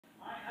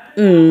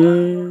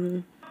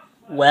Well,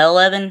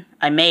 Evan,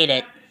 I made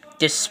it,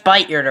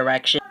 despite your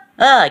direction.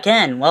 Ah,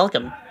 Ken,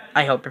 welcome.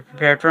 I hope you're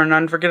prepared for an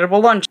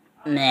unforgettable lunch.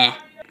 Meh.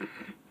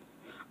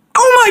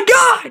 Oh my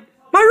god!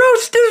 My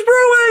roast is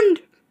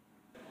ruined!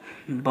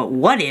 But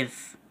what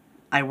if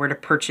I were to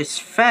purchase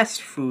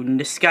fast food and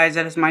disguise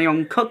it as my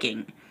own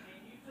cooking?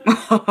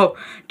 Oh,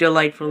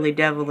 delightfully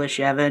devilish,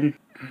 Evan.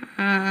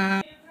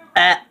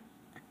 Evan!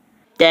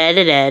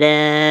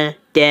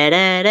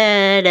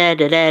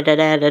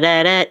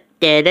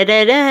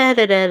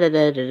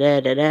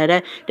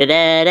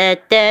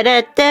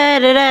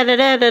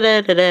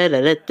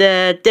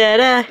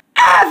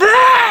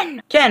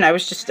 Ken, I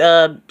was just,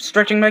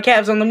 stretching my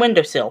calves on the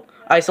windowsill.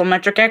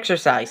 Isometric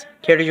exercise.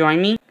 Care to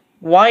join me?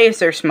 Why is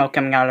there smoke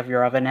coming out of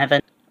your oven,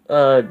 Evan?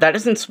 That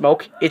isn't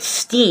smoke. It's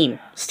steam.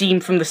 Steam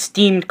from the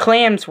steamed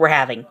clams we're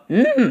having.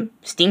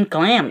 Steamed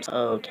clams.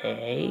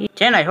 Okay.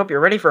 Ken, I hope you're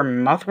ready for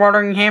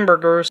mouth-watering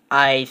hamburgers.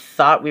 I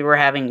thought we were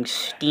having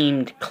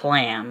steamed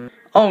clam.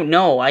 Oh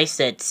no, I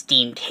said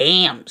steamed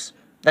hams.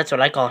 That's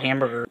what I call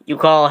hamburger. You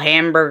call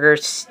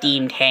hamburgers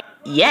steamed ham?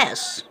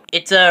 Yes.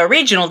 It's a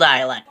regional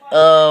dialect.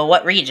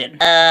 What region?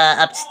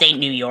 Upstate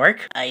New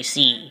York. I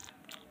see.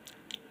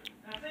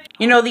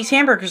 You know, these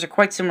hamburgers are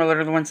quite similar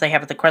to the ones they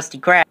have at the Krusty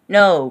Krab.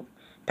 No.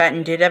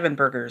 Patented Evan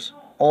Burgers.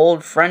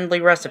 Old friendly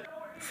recipe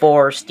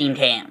for steamed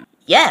ham.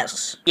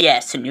 Yes.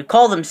 Yes, and you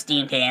call them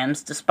steamed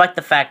hams, despite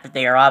the fact that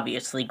they are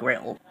obviously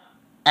grilled.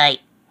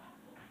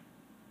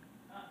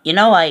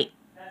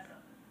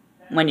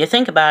 When you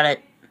think about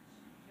it...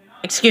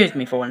 Excuse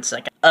me for 1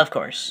 second. Of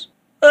course.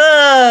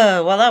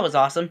 Well, that was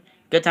awesome.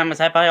 Good time was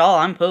had by all.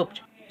 I'm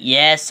pooped.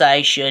 Yes,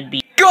 I should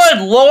be. Good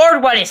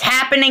lord, what is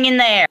happening in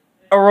there?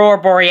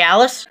 Aurora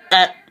Borealis?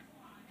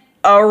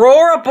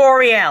 Aurora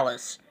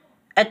Borealis.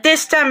 At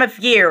this time of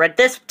year, at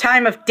this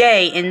time of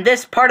day, in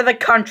this part of the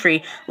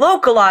country,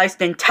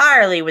 localized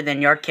entirely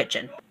within your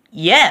kitchen.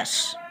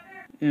 Yes.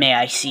 May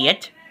I see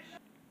it?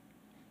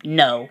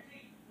 No.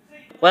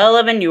 Well,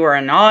 Evan, you are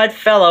an odd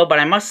fellow, but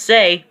I must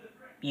say,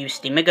 you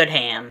steam a good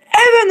ham.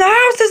 Evan, the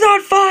house is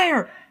on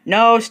fire!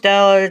 No,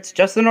 Stella, it's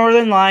just the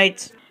Northern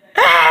Lights.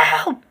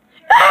 Help!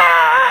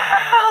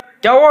 Help!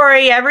 Don't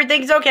worry,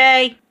 everything's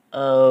okay.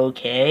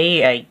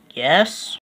 Okay, I guess.